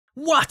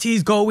What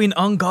is going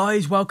on,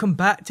 guys? Welcome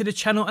back to the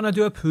channel, and I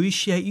do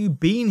appreciate you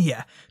being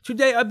here.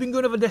 Today I've been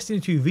going over Destiny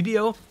 2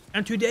 video,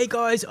 and today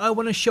guys I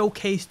want to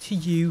showcase to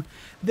you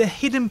the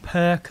hidden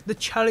perk the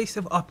Chalice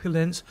of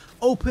Opulence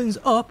opens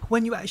up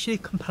when you actually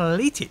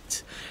complete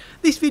it.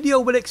 This video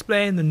will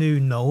explain the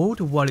new node,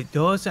 what it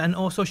does, and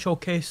also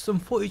showcase some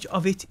footage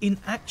of it in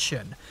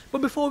action.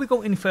 But before we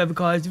go any further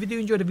guys, if you do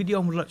enjoy the video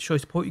and would like to show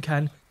support, you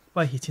can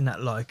by hitting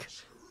that like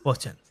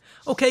button.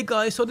 Okay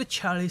guys, so the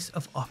Chalice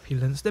of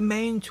Opulence, the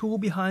main tool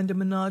behind the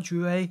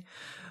Menagerie,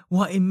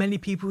 what in many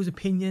people's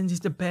opinions is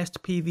the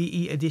best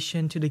PvE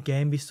addition to the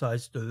game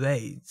besides the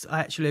raids. I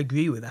actually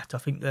agree with that. I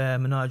think the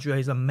Menagerie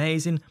is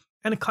amazing,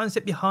 and the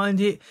concept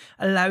behind it,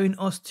 allowing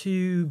us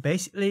to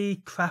basically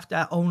craft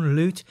our own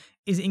loot,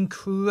 is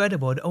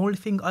incredible. The only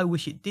thing I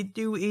wish it did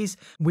do is,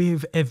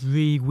 with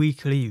every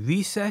weekly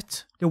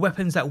reset, the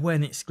weapons that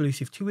weren't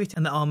exclusive to it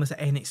and the armors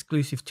that ain't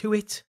exclusive to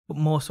it, but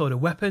more so the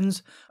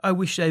weapons, I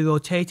wish they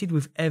rotated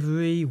with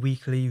every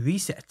weekly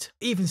reset.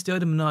 Even still,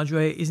 the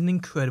Menagerie is an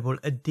incredible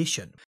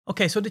addition.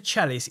 Okay, so the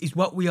Chalice is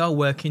what we are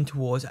working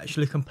towards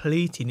actually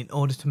completing in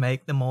order to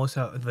make the most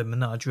out of the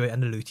Menagerie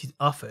and the loot it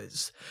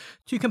offers.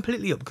 To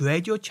completely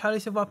upgrade your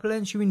Chalice of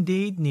Opulence, you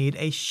indeed need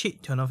a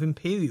shit ton of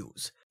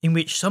Imperials, in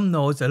which some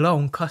nodes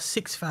alone cost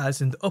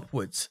 6,000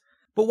 upwards.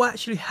 But what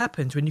actually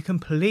happens when you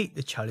complete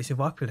the Chalice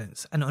of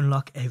Opulence and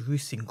unlock every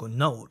single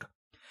node?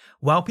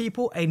 Well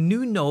people, a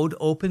new node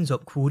opens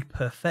up called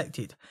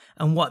Perfected,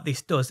 and what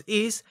this does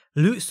is,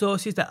 loot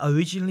sources that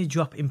originally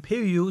drop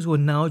Imperials will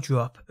now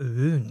drop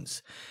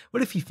runes.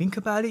 Well, if you think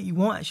about it, you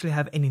won't actually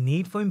have any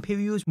need for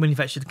Imperials when you've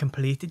actually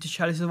completed the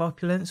Chalice of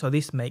Opulence, so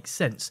this makes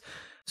sense.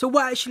 So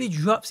what actually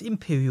drops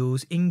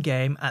Imperials in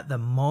game at the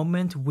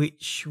moment,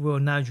 which will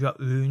now drop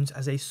runes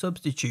as a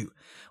substitute?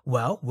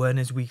 Well,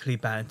 Werner's weekly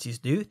bounties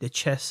do, the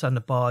chests on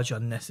the barge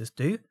on Nessus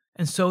do,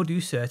 and so do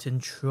certain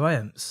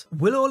triumphs.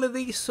 Will all of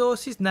these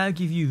sources now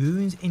give you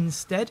runes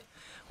instead?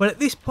 Well, at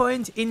this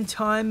point in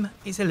time,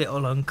 it's a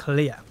little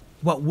unclear.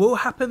 What will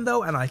happen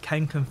though, and I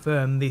can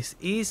confirm this,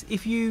 is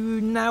if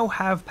you now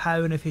have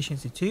Power and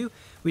Efficiency 2,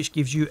 which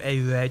gives you a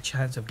rare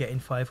chance of getting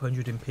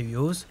 500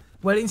 Imperials,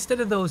 well, instead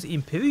of those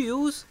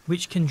Imperials,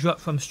 which can drop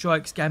from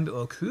Strike's Gambit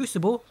or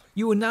Crucible,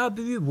 you will now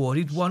be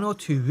rewarded 1 or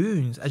 2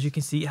 runes, as you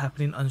can see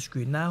happening on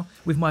screen now,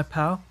 with my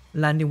pal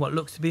landing what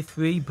looks to be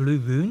 3 blue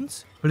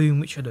runes, blue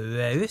which are the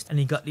rarest, and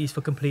he got these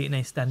for completing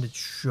a standard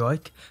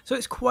strike, so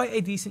it's quite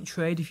a decent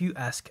trade if you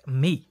ask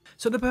me.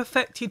 So the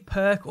Perfected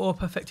perk or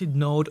Perfected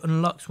node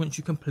unlocks once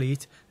you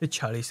complete the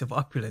Chalice of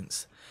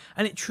Opulence,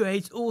 and it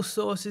trades all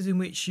sources in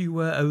which you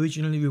were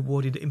originally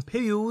rewarded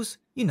Imperials,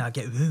 you now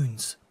get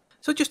runes.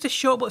 So just a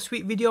short but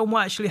sweet video on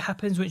what actually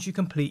happens once you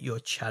complete your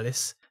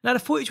Chalice. Now the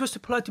footage was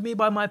supplied to me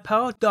by my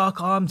pal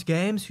Dark Armed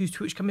Games, whose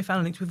Twitch can be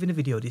found linked within the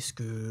video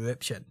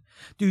description.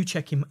 Do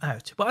check him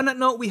out. But on that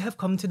note, we have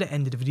come to the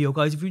end of the video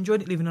guys. If you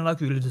enjoyed it, leaving a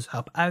like really does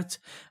help out.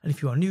 And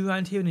if you are new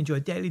around here and enjoy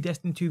daily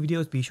Destiny 2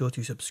 videos, be sure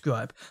to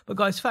subscribe. But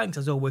guys, thanks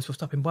as always for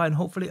stopping by, and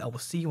hopefully I will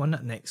see you on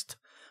that next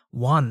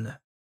one.